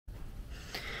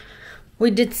We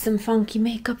did some funky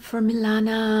makeup for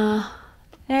Milana.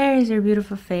 There's her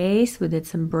beautiful face. We did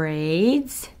some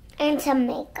braids. And some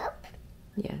makeup.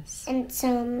 Yes. And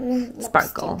some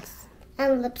sparkles.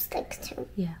 And lipsticks too.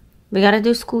 Yeah. We gotta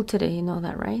do school today, you know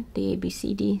that, right? The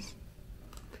ABCDs.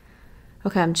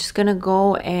 Okay, I'm just gonna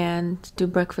go and do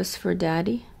breakfast for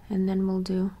Daddy, and then we'll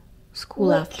do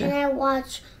school after. Can I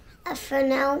watch, for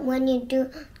now, when you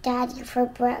do Daddy for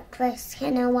breakfast,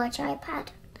 can I watch iPad?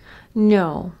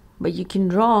 No, but you can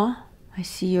draw. I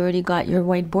see you already got your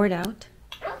whiteboard out.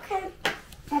 Okay.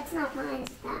 That's not mine,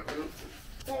 it's that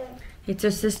mine. It's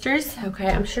her sister's? Okay,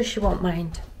 I'm sure she won't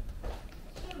mind.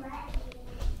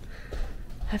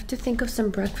 I have to think of some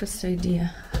breakfast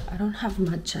idea. I don't have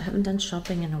much. I haven't done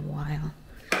shopping in a while.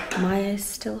 Maya is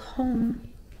still home.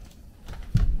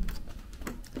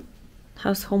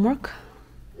 How's homework?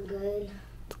 Good.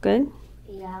 Good?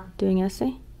 Yeah. Doing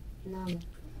essay? No.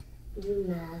 Do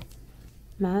math.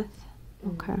 Math?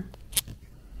 Okay.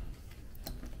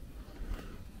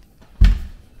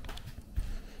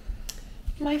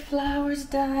 My flowers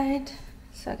died,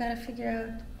 so I gotta figure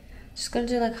out. Just gonna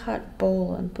do like hot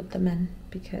bowl and put them in,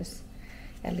 because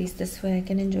at least this way I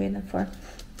can enjoy them for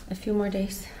a few more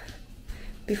days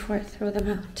before I throw them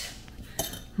out.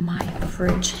 My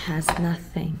fridge has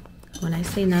nothing. When I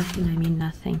say nothing, I mean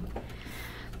nothing.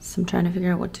 So I'm trying to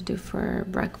figure out what to do for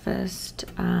breakfast.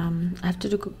 I have to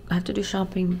do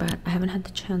shopping, but I haven't had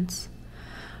the chance.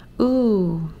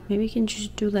 Ooh, maybe we can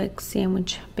just do like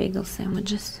bagel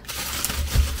sandwiches.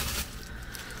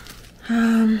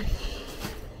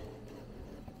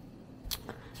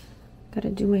 Gotta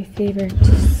do my favorite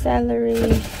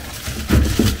celery.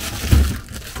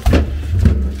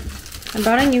 I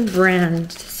bought a new brand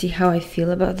to see how I feel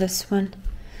about this one.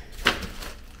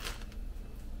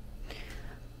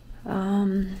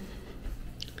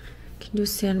 Can do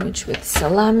sandwich with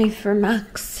salami for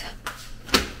Max.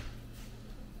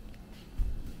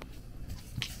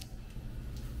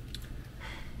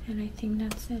 And I think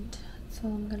that's it. That's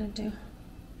all I'm gonna do.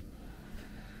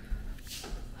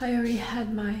 I already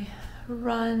had my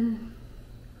run.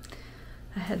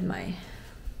 I had my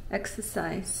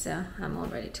exercise, so I'm all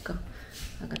ready to go.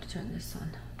 I gotta turn this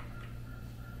on.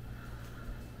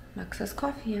 Max has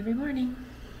coffee every morning.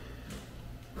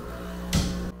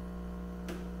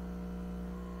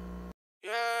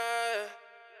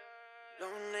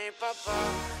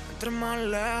 Entre más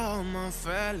lejos, más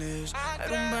feliz.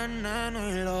 Era un veneno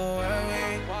y lo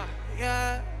bebí.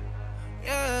 Yeah,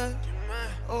 yeah,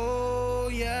 oh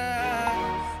yeah.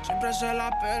 Siempre se la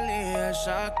peli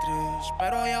esa actriz,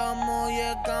 pero ya vamos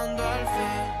llegando al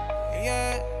fin.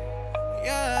 Yeah,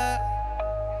 yeah.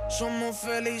 Somos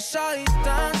felices a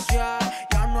distancia.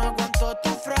 Ya no aguanto tu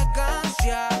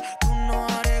fragancia. Tú no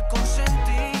eres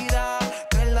consentida,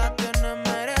 que la tienes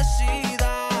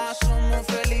merecida. Somos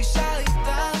felices a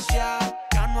distancia.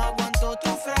 Ya no aguanto tu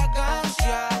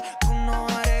fragancia. Tú no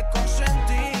eres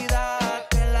consentida,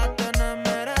 que la tienes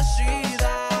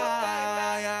merecida.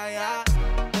 Yeah, yeah.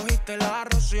 Cogiste la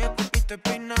rosa y escupiste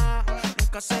pina.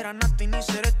 Nunca será Nati ni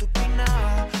seré tu pina.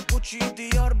 Gucci,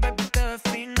 Dior, baby, te ves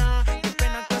fina. Qué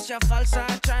pena que sea falsa,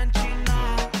 hecha en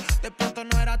China. De pronto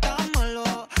no era tan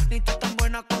malo, ni tú tan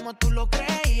buena como tú lo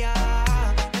creías.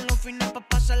 En los fines pa'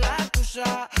 pasar la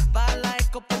excusa, va a la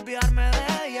disco pa' olvidarme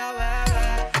de ella,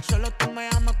 bebé. Solo tú me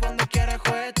amas cuando quieres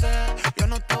juguete. Yo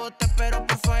no te boté, pero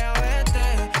por falla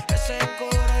vete. Ese disco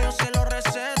duro yo se lo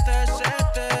recete,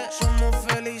 sete. Somos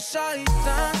felices a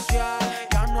distancia.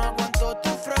 Ya no aguanto tu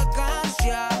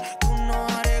fragancia. Tú no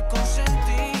eres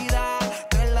consentida,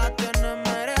 que la tienes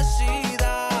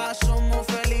merecida. Somos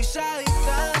felices a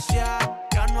distancia.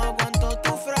 Ya no aguanto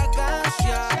tu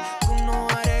fragancia. Tú no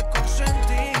eres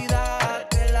consentida,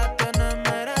 que la tienes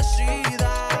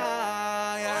merecida.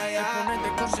 Te pones de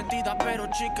consentida, pero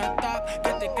chica está.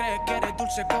 ¿Qué te crees que eres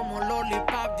dulce como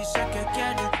lollipop? Dice que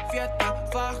quiere fiesta,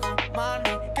 fajo,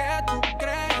 money. ¿Qué tú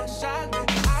crees? Sal de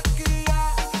aquí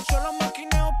ya. Solo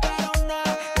maquineo, pero no.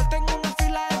 Yo tengo una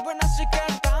fila de buenas, así que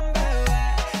tan bebé.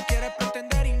 Quiere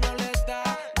pretender y no le da.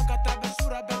 Nunca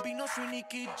travesura, baby, no soy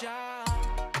Nicky Jam.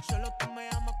 Solo tú me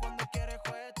amas cuando quieres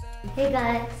juguete. Hey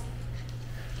guys.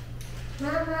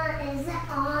 Mama, is it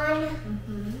on?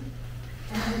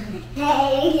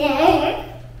 Hey.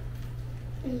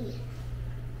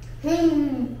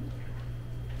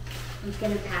 I'm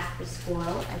gonna pack for school.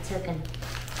 I took an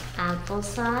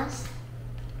applesauce,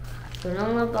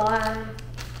 granola bar,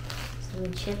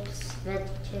 some chips, veg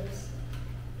chips,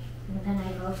 and then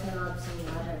I go fill up some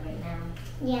water right now.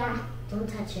 Yeah. Don't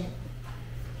touch it.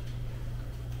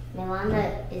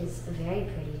 Milana is very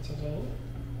pretty today.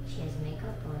 She has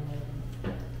makeup on.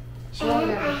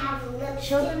 And I have lipstick.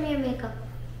 Show them your makeup.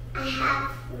 I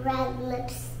have red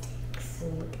lipsticks.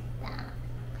 Look at that.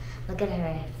 Look at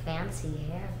her fancy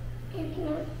hair.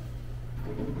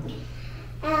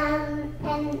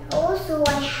 And also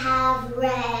I have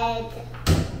red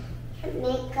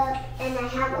makeup, and I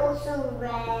have also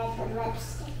red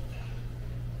lipstick.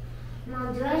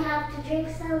 Mom, do I have to drink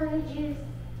celery juice?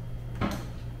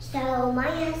 So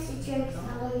mine has to drink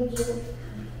celery juice.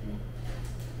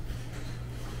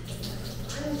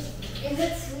 Is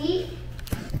it sweet?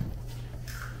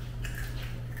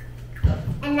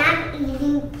 And I'm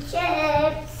eating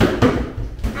chips.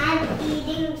 I'm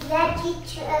eating veggie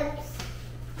chips.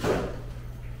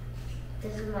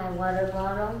 This is my water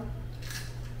bottle.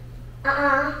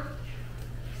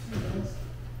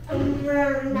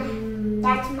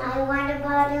 That's my water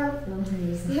bottle.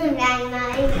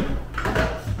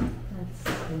 That's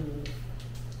sweet.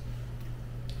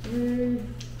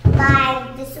 Bye.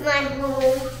 This is my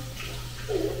home.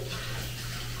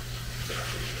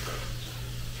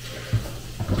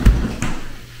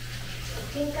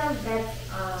 I think that's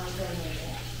gonna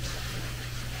get.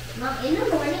 Mom, in the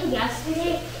morning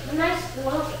yesterday, in my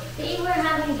school, they were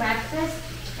having breakfast,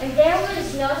 and there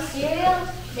was no cereal.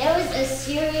 There was a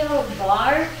cereal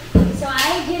bar, so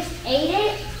I just ate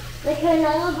it, like a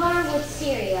granola bar with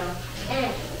cereal,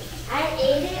 and I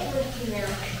ate it with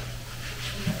milk.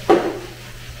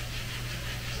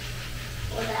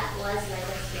 Well, that was like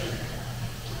a sweet.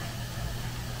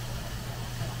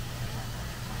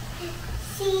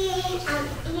 See, I'm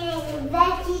eating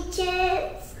veggie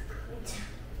chips.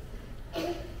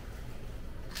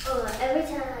 Oh, every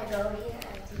time I go here, I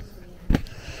do sweet.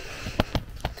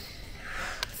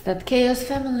 It's that chaos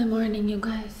family morning, you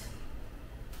guys.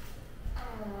 Oh,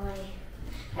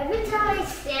 every time I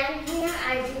stand here,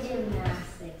 I do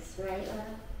gymnastics, right,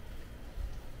 Love?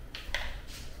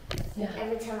 Yeah.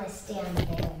 Every time I stand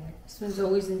there. This one's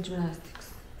always in gymnastics.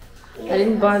 I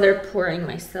didn't bother pouring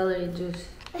my celery juice.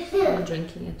 I'm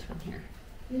drinking it from here.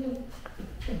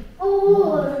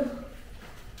 Oh!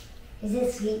 Is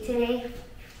it sweet today?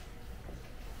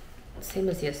 Same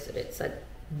as yesterday. It's like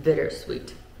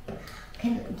bittersweet.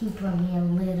 Can you pour me a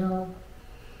little?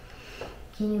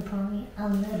 Can you pour me a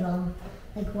little?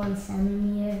 Like 1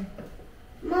 centimeter?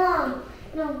 Mom,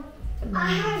 no.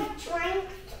 I have drank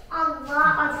a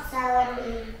lot of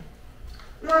celery.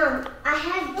 Mom, I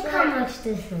have Look how drank. much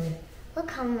this is. Look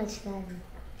how much that is.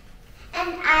 And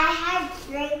I have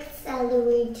drank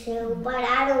celery too, but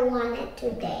I don't want it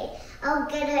today. I'll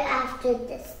get it after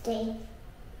this day.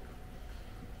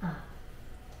 Ah.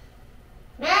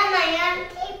 Mama, you're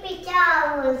tippy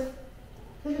toes.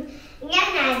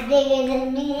 You're not bigger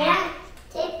than me. You're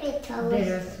tippy toes.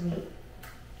 Bittersweet.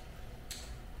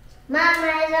 Mama,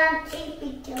 I'm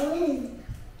tippy toes.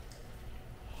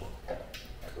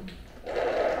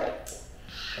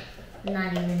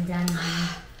 Not even done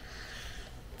yet.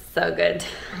 So good.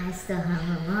 I still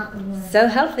have a lot more. So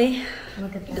healthy.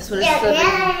 Look at This this. one is so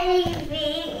good.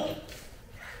 Baby.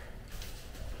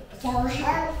 So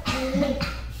healthy.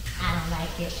 I don't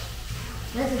like it.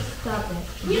 Let's stop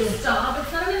it. You stop.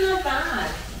 It's not even that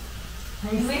bad.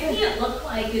 You're making it look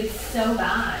like it's so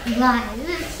bad. Guys,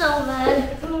 this is so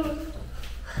bad.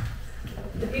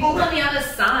 The people on the other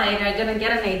side are gonna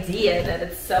get an idea that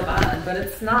it's so bad, but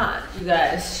it's not, you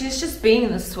guys. She's just being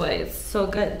this way. It's so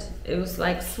good. It was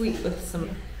like sweet with some...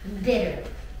 Bitter.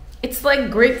 It's like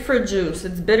grapefruit juice.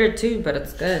 It's bitter too, but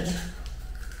it's good.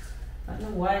 I don't know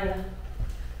why.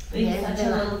 Being Yeah, such a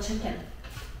little chicken.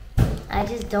 I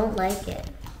just don't like it.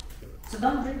 So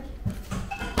don't drink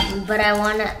it. But I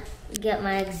want to get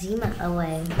my eczema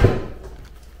away.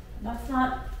 That's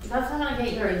not gonna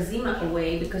get your eczema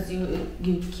away because you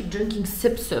keep drinking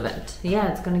sips of it.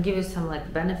 Yeah, it's gonna give you some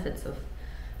like benefits of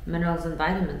minerals and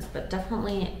vitamins, but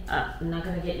definitely not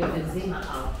gonna get your eczema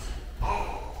out.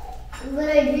 But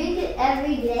I drink it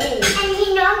every day. And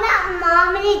you know that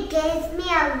Mommy gives me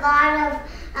a lot of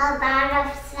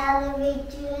celery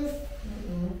juice.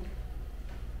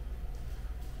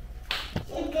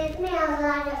 She gives me a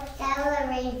lot of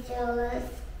celery juice.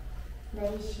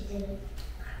 Maybe she didn't.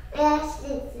 Yes, she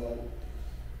did.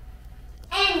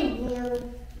 And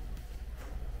you.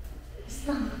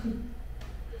 Stop.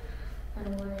 I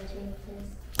don't want to drink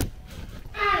this.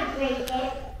 I'll drink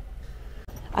it.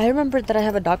 I remembered that I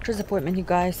have a doctor's appointment, you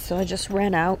guys, so I just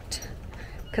ran out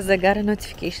because I got a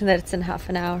notification that it's in half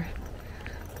an hour.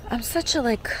 I'm such a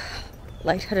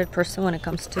lightheaded person when it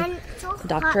comes to And it's so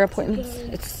doctor hot appointments.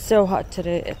 today. It's so hot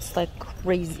today. It's like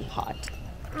crazy hot.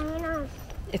 I know.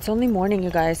 It's only morning, you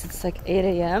guys. It's like 8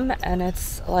 a.m. and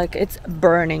it's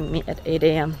burning me at 8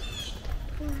 a.m.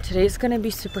 Today's gonna be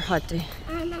super hot day.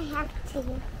 And I have tea.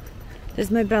 This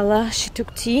is my Bella. She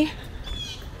took tea.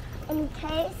 in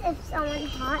case if someone's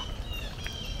hot.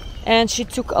 And she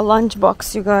took a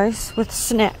lunchbox, you guys, with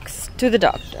snacks to the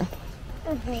doctor.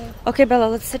 Okay, Bella,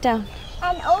 let's sit down.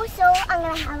 And also, I'm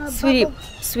gonna have a bubble.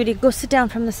 Sweetie, go sit down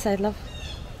from the side, love.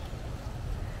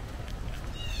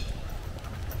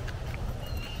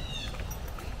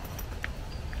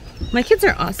 My kids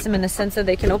are awesome in the sense that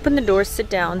they can open the door, sit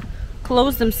down,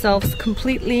 close themselves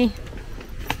completely,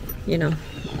 you know,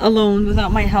 alone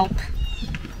without my help.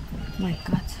 My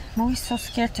God, I'm always so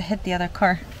scared to hit the other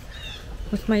car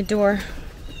with my door.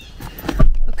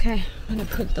 Okay, I'm gonna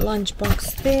put the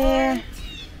lunchbox there.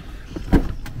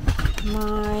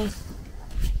 My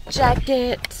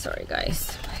jacket. Sorry,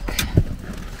 guys.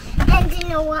 And you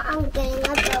know what? I'm getting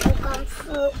a bubblegum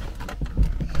fruit.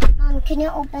 Mom, can you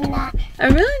open that? I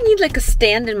really need like a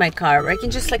stand in my car where I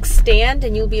can just like stand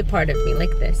and you'll be a part of me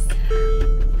like this.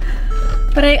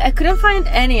 But I couldn't find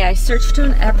any. I searched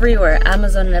on everywhere,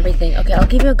 Amazon and everything. Okay, I'll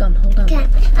give you a gum. Hold on. Okay,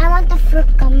 I want the fruit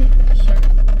gum. Sure.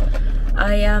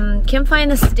 I can't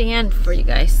find a stand for you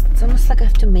guys. It's almost like I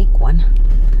have to make one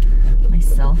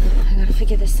myself. I gotta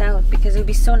figure this out because it would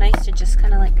be so nice to just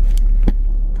kind of like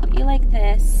put you like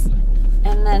this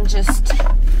and then just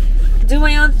do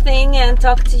my own thing and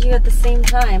talk to you at the same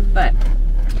time. But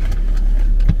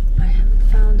I haven't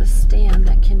found a stand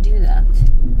that can do that.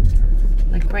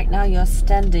 Like right now you're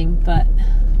standing, but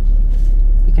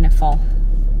you're gonna fall.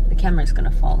 The camera's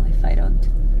gonna fall if I don't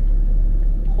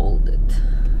hold it.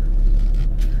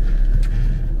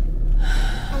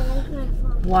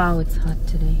 Wow, it's hot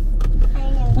today.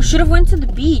 We should have went to the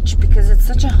beach because it's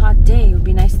such a hot day. It would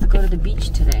be nice to go to the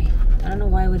beach today. I don't know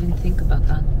why we didn't think about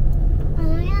that.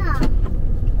 Oh yeah. We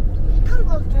can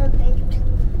go to the beach.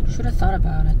 Should have thought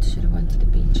about it. Should have went to the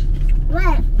beach.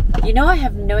 Where? You know, I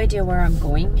have no idea where I'm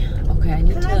going. Okay, I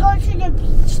need Can to... we go to the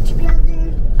beach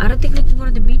together? I don't think we can go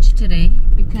to the beach today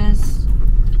because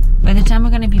by the time we're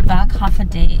going to be back, half a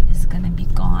day is going to be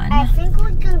gone. I think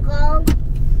we can go to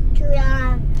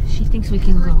the She thinks we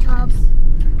can hot go. tub. Guys.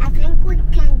 I think we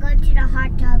can go to the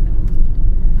hot tub.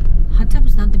 Hot tub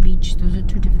is not the beach. Those are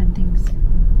two different things.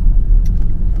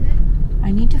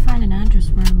 I need to find an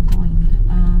address where I'm going.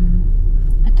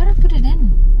 I thought I put it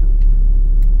in.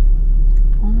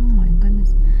 Oh my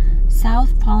goodness.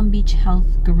 South Palm Beach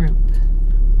Health Group.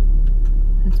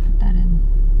 Let's put that in.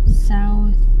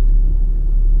 South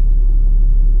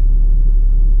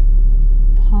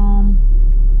Palm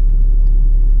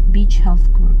Beach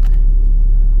Health Group.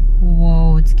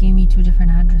 Whoa, it's giving me two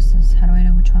different addresses. How do I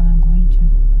know which one I'm going to?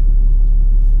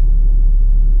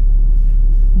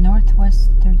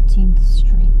 Northwest 13th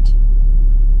Street.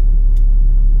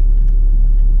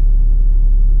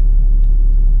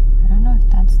 I don't know if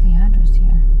that's the address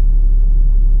here.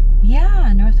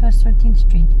 Yeah, Northwest 13th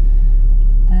Street.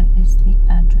 That is the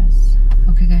address.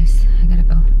 Okay guys, I gotta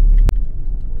go.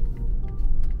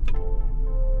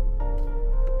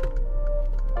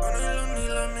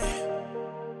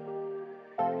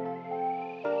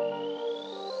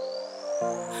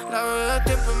 La bebé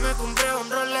tiempo me compré un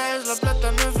Rolex. La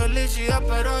plata no es felicidad,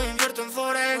 pero invierto en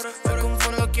Forex. Me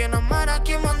confundo quién amar, a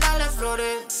quién mandarle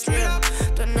flores. Yeah.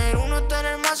 Tener uno,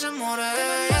 tener más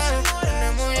amores. Yeah.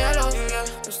 Tenemos hielo, yeah.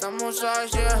 Estamos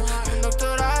ice, yeah. Un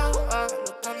doctorado, los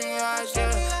Tony Ice,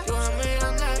 yeah. Yo soy muy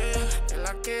grande, es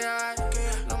la que hay.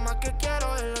 Lo más que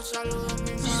quiero es los saludos.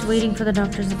 Just waiting for the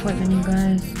doctor's appointment, you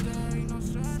guys.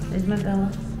 There's my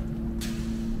Bella.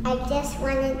 I just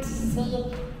wanted to see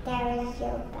there is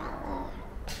your Bella.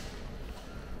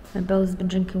 My Bella's been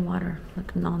drinking water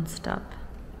like non-stop.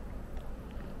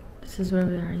 This is where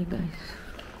we are, you guys.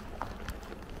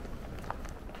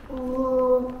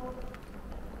 Ooh.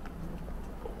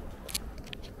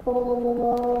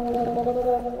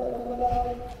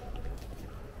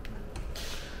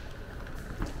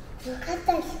 Look at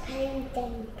this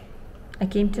painting. I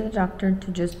came to the doctor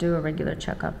to just do a regular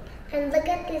checkup. And look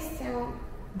at this sound.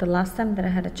 The last time that I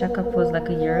had a checkup was like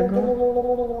a year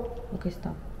ago. Okay,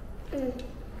 stop.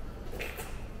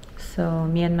 So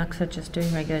me and Max are just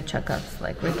doing regular checkups,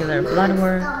 like regular blood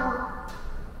work.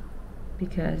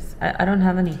 Because I don't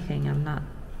have anything. I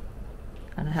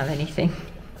don't have anything.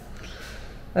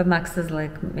 But Max is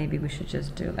like, maybe we should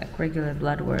just do like regular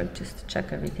blood work just to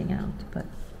check everything out. But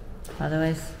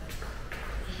otherwise,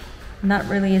 not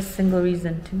really a single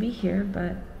reason to be here,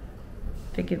 but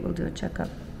figured we'll do a checkup.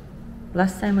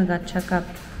 Last time we got checkup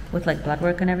with like blood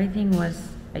work and everything was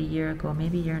a year ago,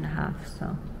 maybe a year and a half.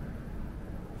 So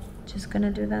just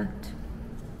gonna do that.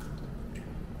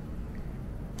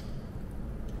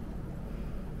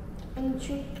 I'm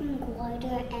drinking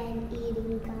water and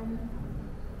eating gum.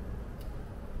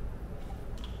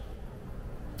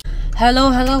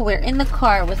 Hello, we're in the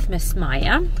car with Miss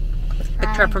Maya.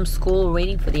 Picked her up from school. We're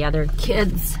waiting for the other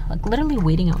kids. Like literally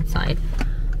waiting outside.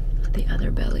 The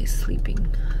other Belly's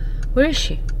sleeping. Where is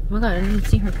she? Oh my god, I didn't even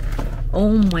see her. Oh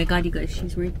my god, you guys,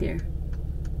 she's right there.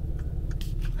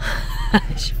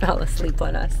 She fell asleep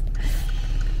on us.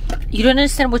 You don't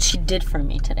understand what she did for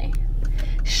me today.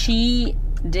 She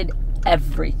did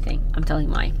everything. I'm telling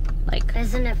you, mine. Like,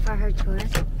 isn't it for her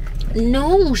chores?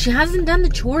 No, she hasn't done the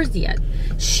chores yet.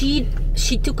 She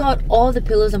took out all the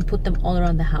pillows and put them all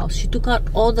around the house. She took out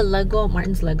all the Lego,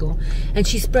 Martin's Lego, and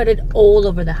she spread it all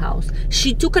over the house.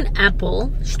 She took an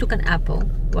apple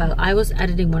while I was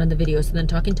editing one of the videos and then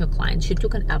talking to a client. She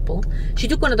took an apple. She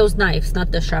took one of those knives,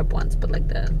 not the sharp ones, but like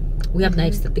we have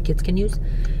knives that the kids can use.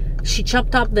 She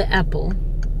chopped up the apple,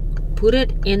 put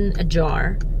it in a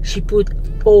jar. She put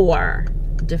 4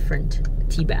 different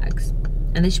tea bags,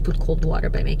 and then she put cold water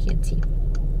by making a tea.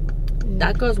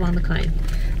 That girl's one of a kind.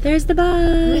 There's the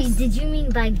bus. Wait, did you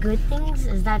mean by good things?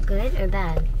 Is that good or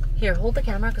bad? Here, hold the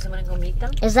camera because I'm gonna go meet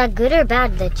them. Is that good or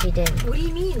bad that she did? What do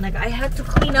you mean? Like, I had to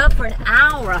clean up for an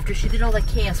hour after she did all the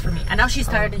chaos for me, and now she's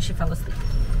tired and she fell asleep.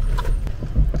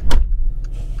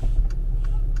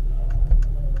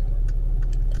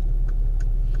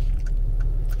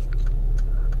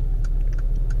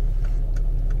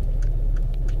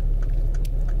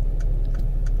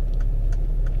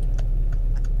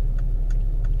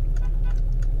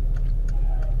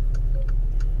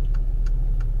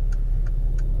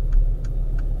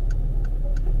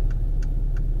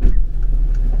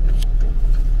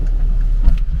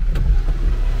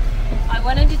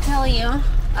 Tell you,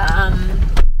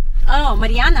 oh,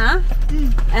 Mariana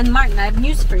and Martin, I have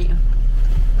news for you.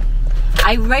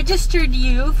 I registered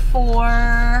you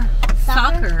for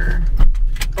soccer,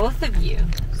 both of you.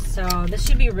 So this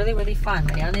should be really, really fun.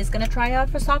 Mariana is gonna try out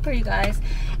for soccer, you guys,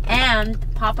 and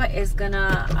Papa is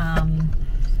gonna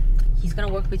he's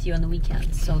gonna work with you on the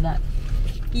weekends so that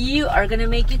you are gonna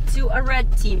make it to a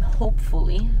red team,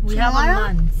 hopefully. We have a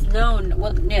month. No,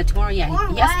 well, yeah, tomorrow, yeah.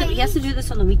 He has to do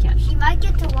this on the weekend. She might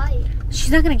get to white.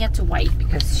 She's not gonna get to white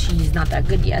because she's not that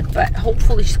good yet, but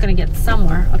hopefully she's gonna get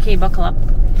somewhere. Okay, buckle up.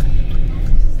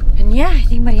 And yeah, I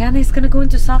think Mariana is gonna go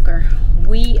into soccer.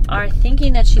 We are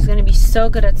thinking that she's gonna be so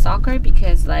good at soccer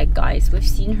because, like, guys, we've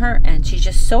seen her and she's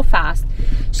just so fast.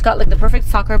 She's got like the perfect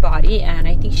soccer body, and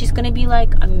I think she's gonna be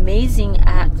like amazing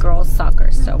at girls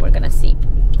soccer. So we're gonna see.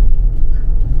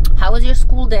 How was your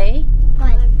school day?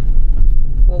 What?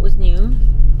 What was new?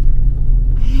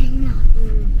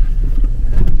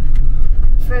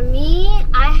 For me,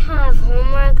 I have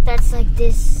homework that's like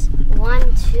this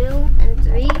 1, 2, and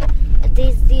 3.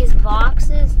 These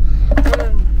boxes.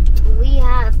 We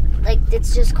have like,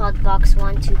 it's just called box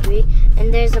 1, 2, 3,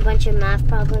 and there's a bunch of math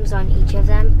problems on each of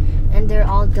them, and they're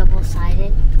all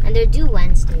double-sided, and they're due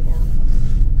Wednesday though.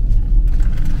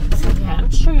 So yeah,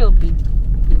 I'm sure you'll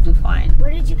do fine.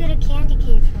 Where did you get a candy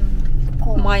cane from?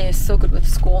 Oh, Maya is so good with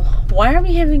school. Why are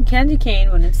we having candy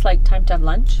cane when it's like time to have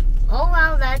lunch? Oh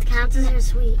well, that counts as your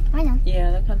sweet. I know.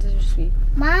 Yeah, that counts as your sweet.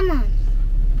 Mama.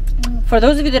 For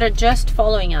those of you that are just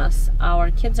following us, our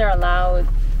kids are allowed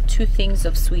 2 things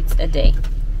of sweets a day.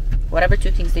 Whatever 2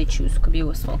 things they choose. Could be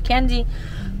a small candy,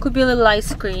 could be a little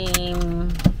ice cream,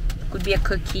 could be a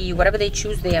cookie. Whatever they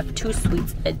choose, they have 2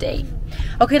 sweets a day.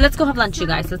 Okay, let's go have lunch, you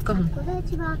guys. Let's go home.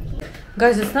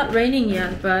 Guys, it's not raining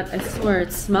yet, but I swear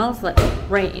it smells like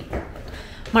rain.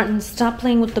 Martin, stop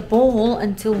playing with the bowl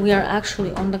until we are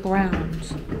actually on the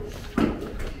ground.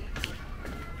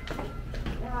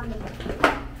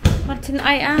 Martin,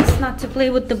 I asked not to play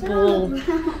with the bowl.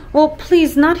 Well,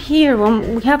 please, not here.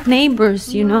 We have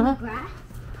neighbors, you know.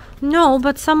 No,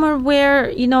 but somewhere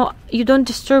where, you know, you don't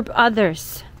disturb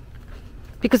others.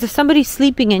 Because if somebody's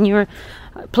sleeping and you're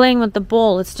playing with the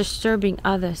bowl, it's disturbing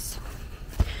others.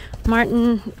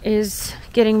 Martin is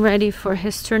getting ready for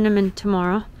his tournament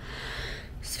tomorrow.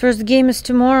 His first game is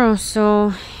tomorrow,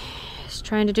 so he's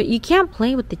trying to do... You can't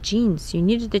play with the jeans. You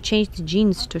needed to change the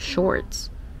jeans to shorts.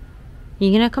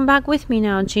 You're gonna come back with me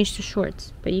now and change to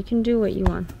shorts, but you can do what you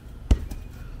want.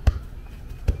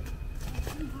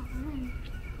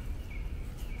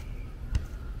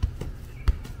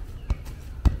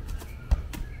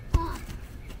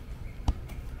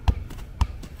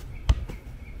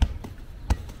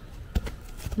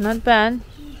 Not bad.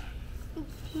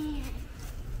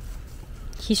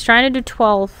 He's trying to do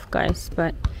 12, guys,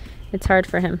 but it's hard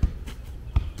for him.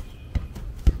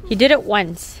 He did it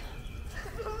once.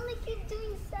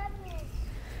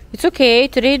 It's okay.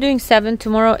 Today you're doing 7,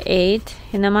 tomorrow 8.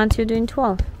 In a month you're doing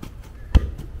 12.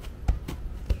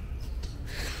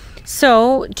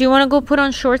 So, do you want to go put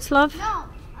on shorts, love? No,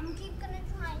 I'm keep gonna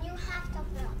try. You have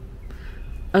to film.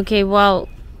 Okay, well,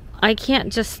 I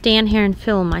can't just stand here and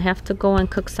film. I have to go and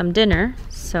cook some dinner.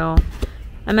 So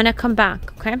I'm gonna come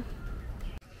back, okay?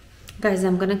 Guys,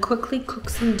 I'm gonna quickly cook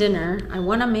some dinner. I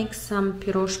wanna make some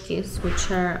piroshkis,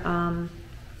 which are,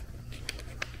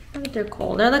 what are they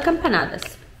called? They're like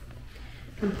empanadas.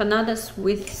 Empanadas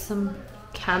with some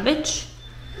cabbage.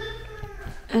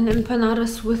 And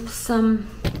empanadas with some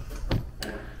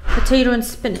potato and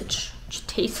spinach, which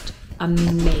taste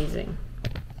amazing.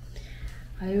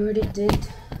 I already did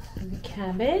the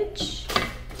cabbage.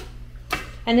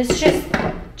 And it's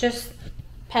just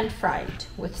pan fried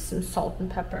with some salt and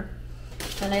pepper.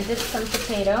 And I did some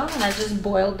potato and I just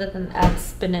boiled it and add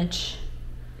spinach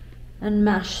and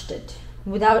mashed it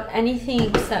without anything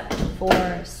except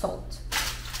for salt,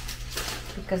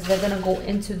 because they're gonna go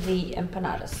into the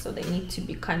empanadas, so they need to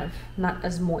be kind of not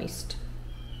as moist.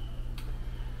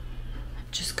 I'm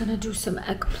just gonna do some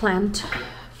eggplant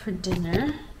for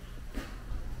dinner.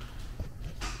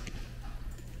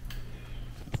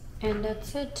 And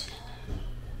that's it.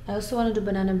 I also want to do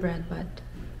banana bread, but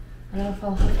I don't know if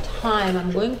I'll have time.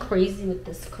 I'm going crazy with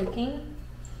this cooking.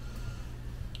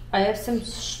 I have some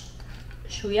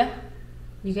shuya.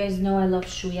 You guys know I love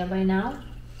shuya by now.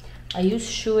 I use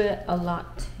shuya a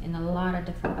lot in a lot of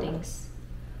different things.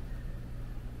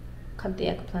 Cut the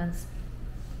eggplants.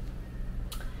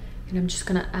 And I'm just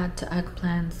gonna add to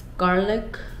eggplants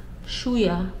garlic,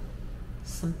 shuya,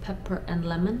 some pepper and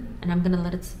lemon, and I'm gonna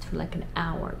let it sit for like an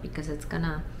hour because it's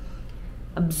gonna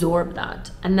absorb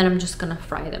that. And then I'm just gonna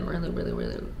fry them really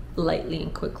lightly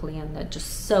and quickly, and they're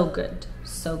just so good,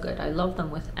 so good. I love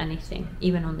them with anything,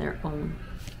 even on their own.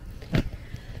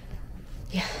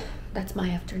 Yeah, that's my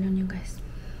afternoon, you guys.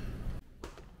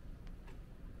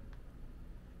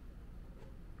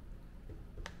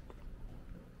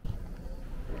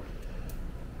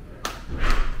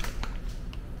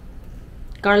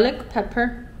 Garlic,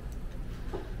 pepper,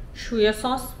 shuya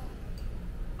sauce,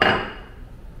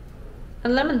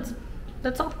 and lemons.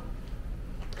 That's all.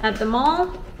 Add them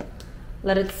all.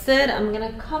 Let it sit. I'm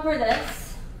gonna cover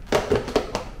this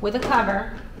with a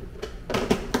cover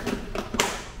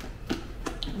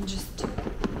and just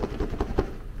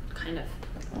kind of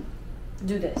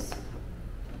do this,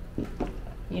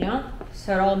 you know,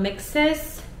 so it all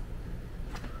mixes.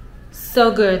 So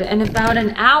good. In about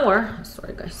an hour,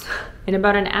 sorry guys, in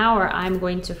about an hour I'm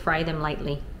going to fry them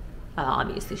lightly. I'll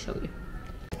obviously show you.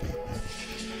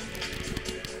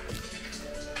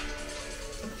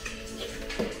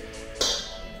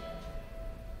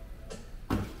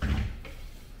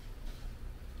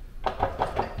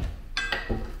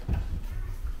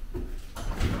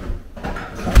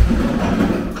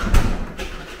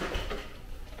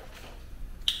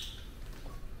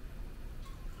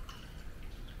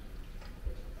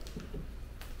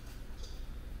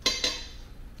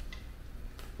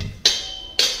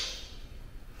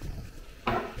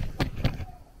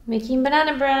 Making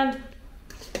banana bread.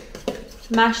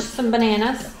 Mash some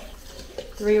bananas,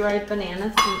 3 ripe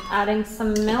bananas, and adding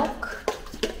some milk.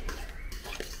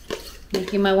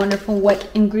 Making my wonderful wet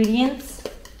ingredients.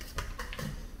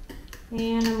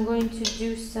 And I'm going to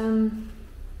do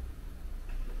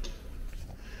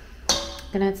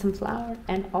gonna add some flour,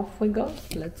 and off we go.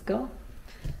 Let's go.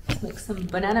 Let's make some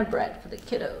banana bread for the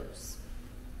kiddos.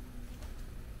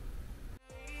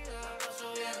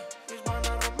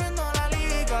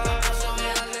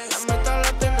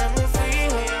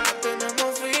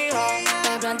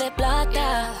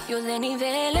 De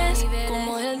niveles,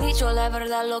 como el dicho, la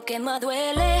verdad lo que más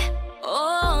duele.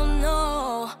 Oh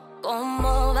no,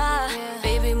 ¿cómo va?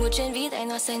 Baby, mucha envidia y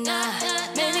no hace nada.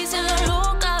 Me dicen la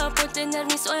loca por tener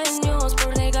mis sueños,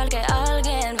 por negar que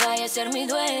alguien vaya a ser mi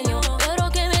dueño. Pero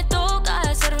que me toca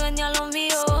hacer dueña lo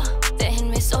mío.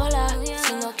 Déjenme sola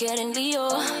si no quieren lío.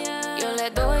 Yo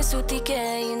le doy su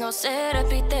ticket y no se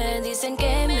repite. Dicen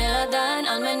que me la dan,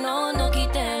 al menos no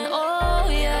quiten. Oh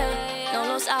yeah, no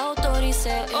los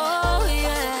autorice. Oh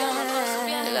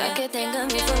yeah, la que tenga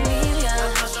mi familia.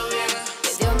 Que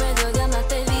Dios me dio ganas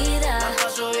de vida.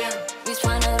 Mis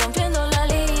panas rompiendo la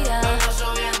liga.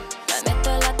 La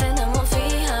meta la tenemos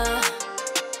fija.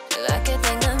 La que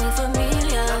tenga mi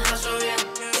familia.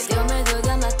 Que Dios me dio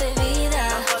ganas de vida.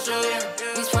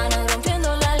 Mis panas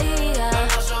rompiendo la liga.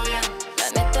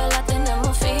 La meta la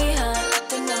tenemos fija. La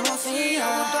tenemos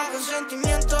fija. Con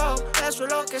sentimiento, eso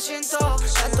es lo que siento.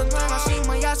 Esto no es así,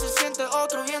 ya se siente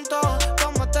otro viento.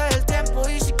 Tómate el tiempo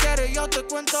y si quieres yo te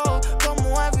cuento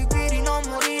cómo es vivir y no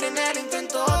morir en el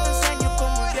intento. Te enseño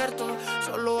cómo invierto,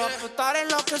 solo apostar en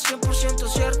lo que es 100%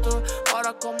 cierto.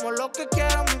 Ahora como lo que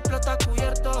quiero, mi plata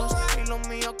cubiertos. Y los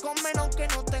míos comen aunque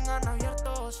no tengan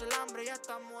abiertos. El hambre ya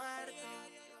está muerto.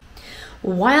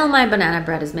 While my banana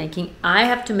bread is making, I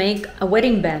have to make a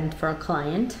wedding band for a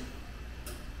client.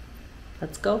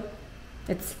 Let's go.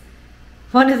 It's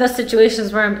one of those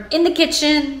situations where I'm in the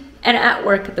kitchen and at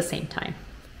work at the same time.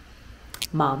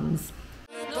 Moms.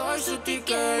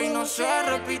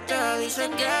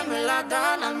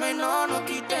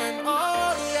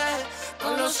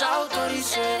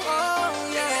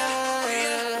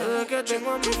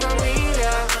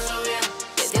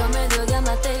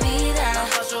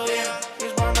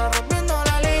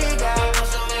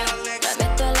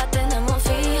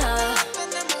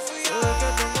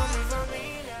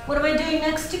 What am I doing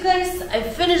next, you guys? I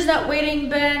finished that wedding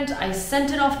band. I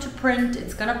sent it off to print.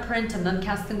 It's gonna print and then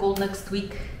cast in gold next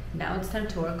week. Now it's time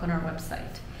to work on our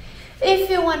website. If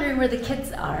you're wondering where the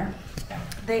kids are,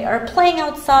 they are playing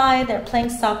outside. They're playing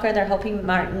soccer. They're helping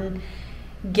Martin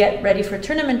get ready for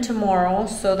tournament tomorrow.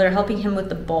 So they're helping him with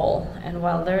the ball. And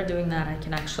while they're doing that, I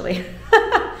can actually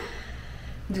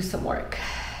do some work.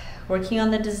 Working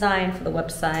on the design for the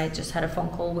website. Just had a phone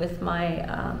call with my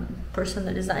person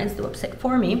that designs the website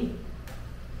for me.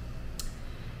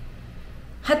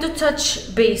 Had to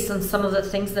touch base on some of the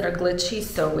things that are glitchy,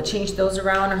 so we changed those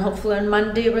around, and hopefully on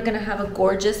Monday we're gonna have a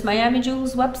gorgeous Miami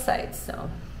Jewels website. So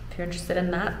if you're interested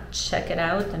in that, check it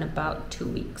out in about 2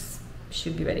 weeks.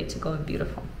 Should be ready to go and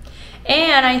beautiful.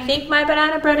 And I think my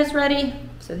banana bread is ready,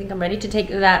 so I think I'm ready to take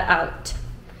that out.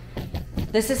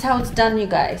 This is how it's done, you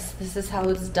guys. This is how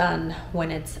it's done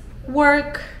when it's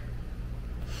work,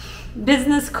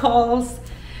 business calls,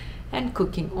 and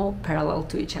cooking all parallel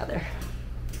to each other.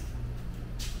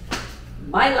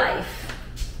 My life.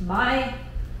 My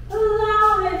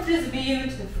life is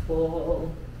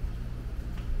beautiful.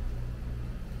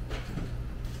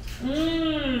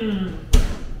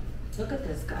 Look at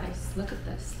this, guys. Look at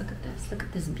this. Look at this. Look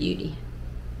at this beauty.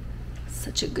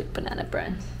 Such a good banana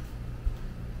bread.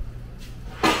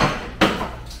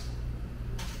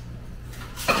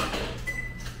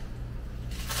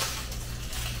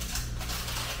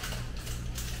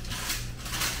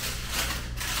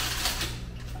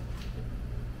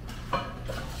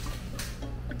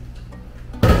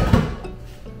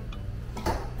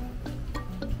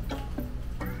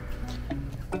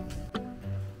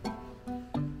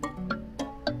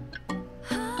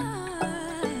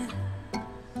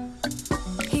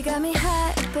 He got me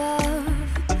high above,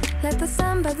 like the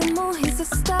sun by the moon. He's a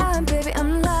star, and baby,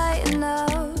 I'm lighting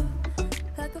up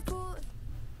like a fool.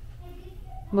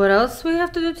 What else we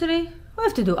have to do today? We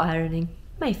have to do ironing.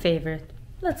 My favorite.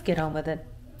 Let's get on with it,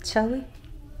 shall we?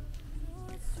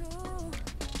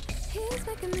 He's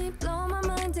making me blow my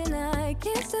mind, and I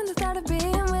can't stand the thought of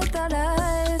being without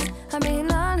us. I'm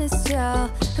being honest, y'all.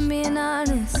 I'm being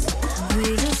honest.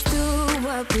 We just do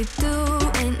what we do.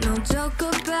 Ain't no joke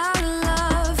about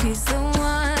love. He's the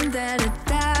one that I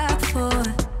die for.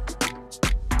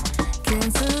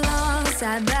 Dance along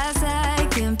side by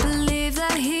side. Can't believe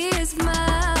that he is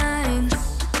mine.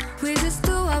 We just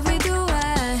do what we do.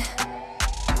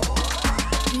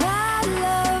 My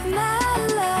love,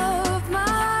 my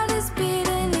heart is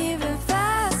beating even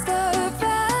faster,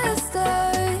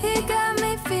 faster. He got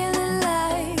me feeling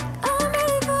like I'm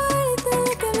ready for anything.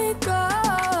 Look at me go.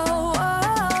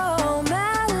 Oh,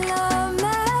 my love,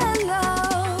 my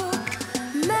love,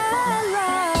 my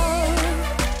love.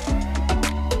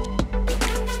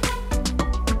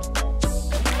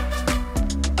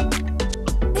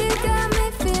 He got me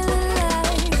feeling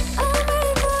like I'm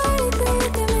ready for anything.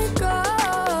 Look at me go.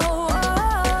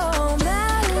 Oh,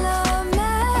 my love,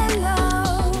 my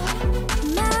love,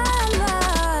 my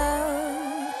love.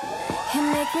 He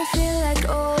make me feel like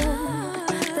old,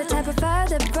 the type of fire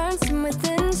that burns from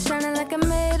within, shining like I'm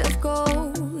made of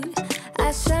gold.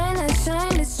 I shine,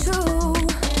 it's true.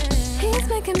 He's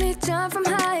making me jump from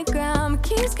high ground,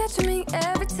 keeps catching me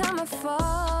every time I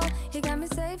fall. He got me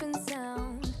safe and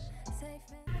sound. Safe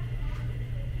and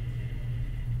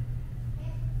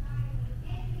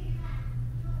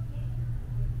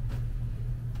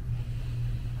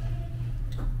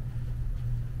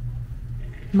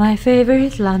My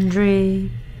favorite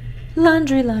laundry.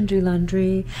 Laundry, laundry,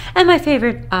 laundry. And my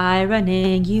favorite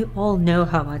ironing. You all know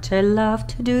how much I love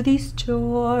to do these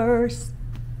chores.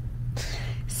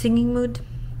 Singing mood?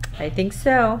 I think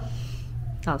so.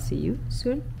 I'll see you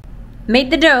soon.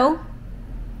 Made the dough.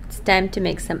 It's time to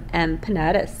make some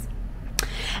empanadas.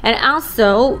 And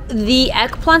also, the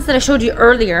eggplants that I showed you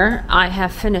earlier, I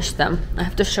have finished them. I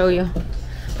have to show you.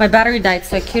 My battery died,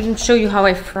 so I couldn't show you how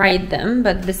I fried them,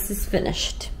 but this is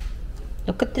finished.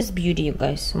 Look at this beauty, you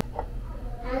guys.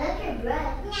 I love your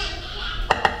bread.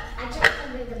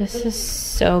 This is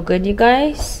so good, you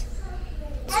guys.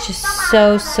 It's just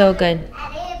so good.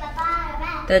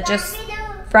 They're just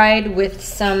fried with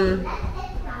some,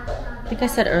 I think I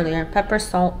said earlier, pepper,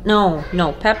 salt. No,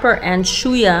 pepper and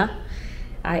shuya.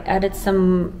 I added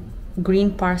some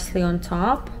green parsley on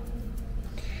top.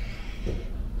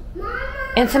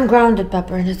 And some grounded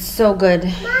pepper, and it's so good.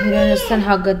 Mommy, you don't understand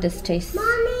how good this tastes.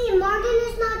 Mommy, Morgan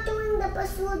is not doing the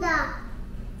pasuda.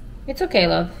 It's okay,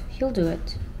 love. He'll do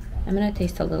it. I'm gonna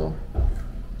taste a little.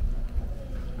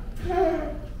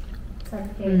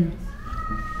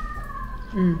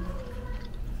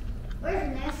 Where's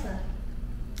Nessa?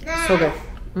 So good.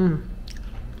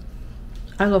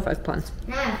 I love eggplants.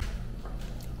 Nah.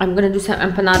 I'm gonna do some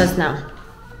empanadas now.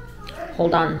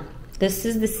 Hold on. This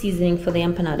is the seasoning for the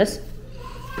empanadas,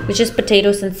 which is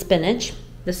potatoes and spinach.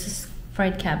 This is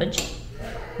fried cabbage.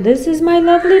 This is my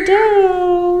lovely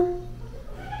dough.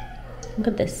 Look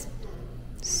at this.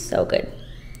 So good.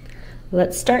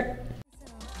 Let's start.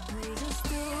 We just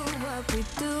do what we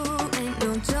do. Ain't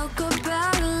no joke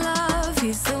about love.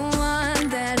 He's the one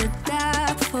that I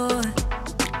die for.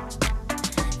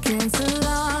 Can't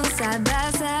along side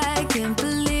by side. Can't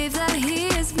believe that he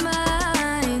is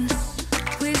mine.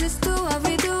 We just do what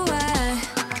we do.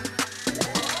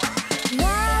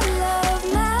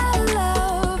 My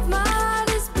love, my heart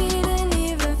is beating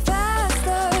even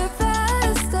faster,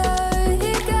 faster.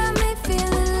 He got me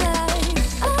feeling like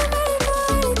I'm ready for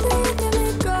anything to get me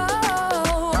go.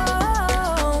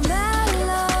 Oh,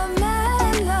 mellow,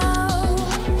 mellow,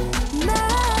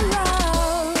 mellow.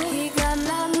 He got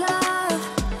my love,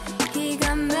 he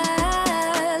got my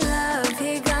love,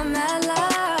 he got my love.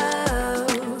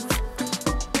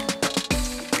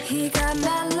 He got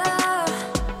my love,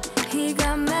 he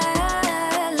got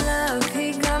my love,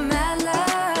 he got my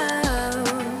love.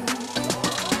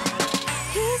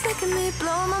 He's making me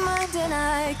blow my mind and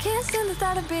I can't stand the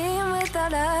thought of being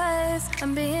without us.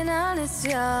 I'm being honest,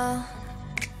 y'all.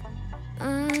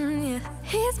 Yeah.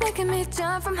 He's making me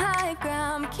jump from high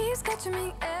ground, keeps catching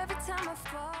me every time I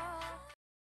fall.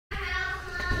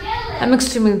 I'm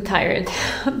extremely tired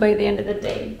by the end of the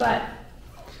day, but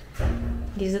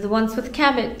these are the ones with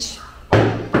cabbage.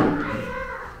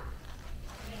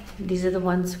 These are the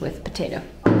ones with potato.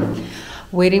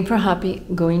 Waiting for Happy,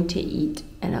 going to eat,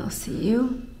 and I'll see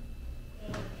you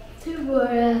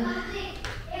Tomorrow.